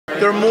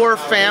they're more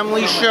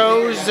family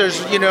shows.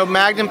 There's, you know,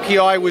 Magnum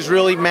P.I. was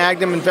really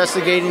Magnum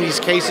investigating these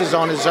cases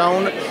on his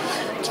own.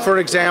 For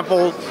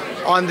example,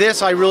 on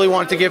this, I really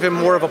wanted to give him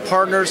more of a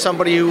partner,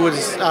 somebody who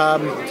was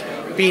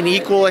being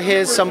equal to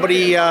his,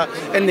 somebody,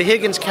 and the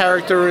Higgins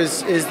character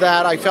is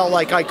that I felt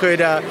like I could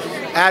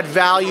add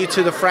value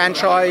to the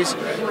franchise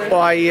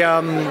by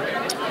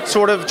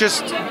sort of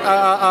just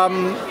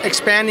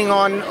expanding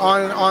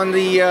on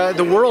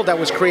the world that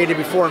was created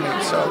before me.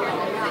 So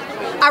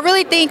I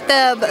really think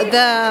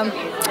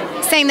the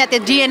saying that the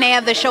DNA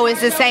of the show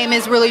is the same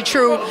is really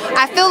true.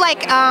 I feel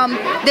like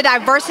the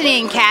diversity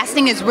in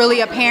casting is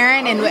really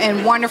apparent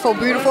and wonderful,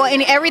 beautiful,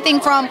 and everything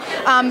from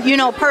you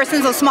know,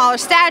 persons of smaller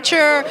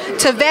stature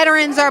to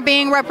veterans are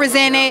being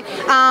represented.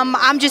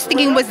 I'm just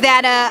thinking, was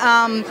that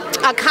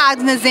a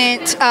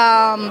cognizant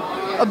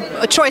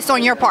a choice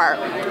on your part?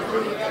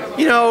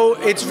 You know,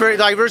 it's very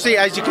diversity,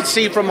 as you can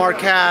see from our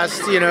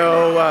cast, you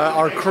know,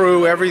 our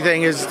crew,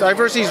 everything is,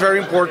 diversity is very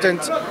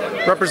important.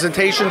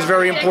 Representation is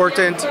very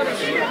important.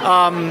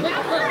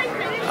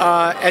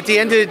 At the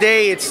end of the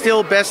day, it's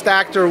still best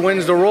actor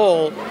wins the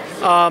role.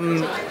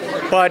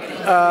 But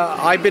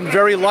I've been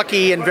very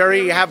lucky and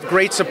have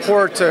great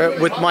support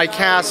with my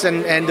cast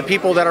and the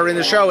people that are in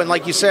the show. And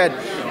like you said,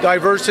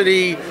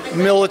 diversity,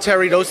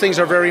 military, those things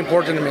are very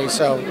important to me.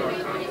 So.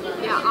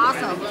 Yeah,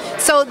 awesome.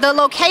 So the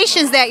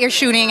locations that you're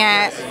shooting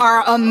at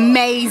are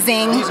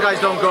amazing. These guys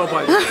don't go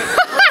by.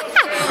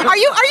 Are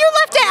you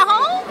left at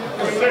home?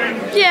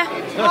 Yeah.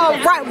 Oh,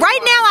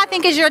 right now I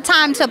think is your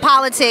time to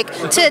politic,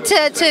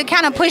 to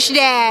kind of push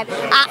Dad.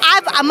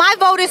 My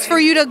vote is for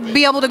you to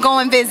be able to go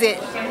and visit.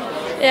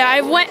 Yeah,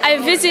 I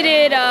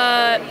visited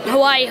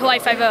Hawaii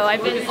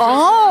 5-0.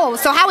 Oh,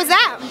 so how was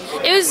that?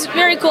 It was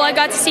very cool. I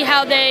got to see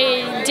how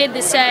they did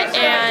the set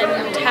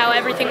and how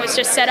everything was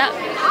just set up.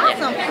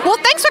 Awesome. Well,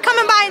 thanks for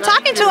coming by and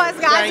talking to us,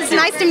 guys. It's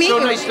nice to meet you.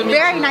 So nice to meet you.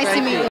 Very nice to meet you.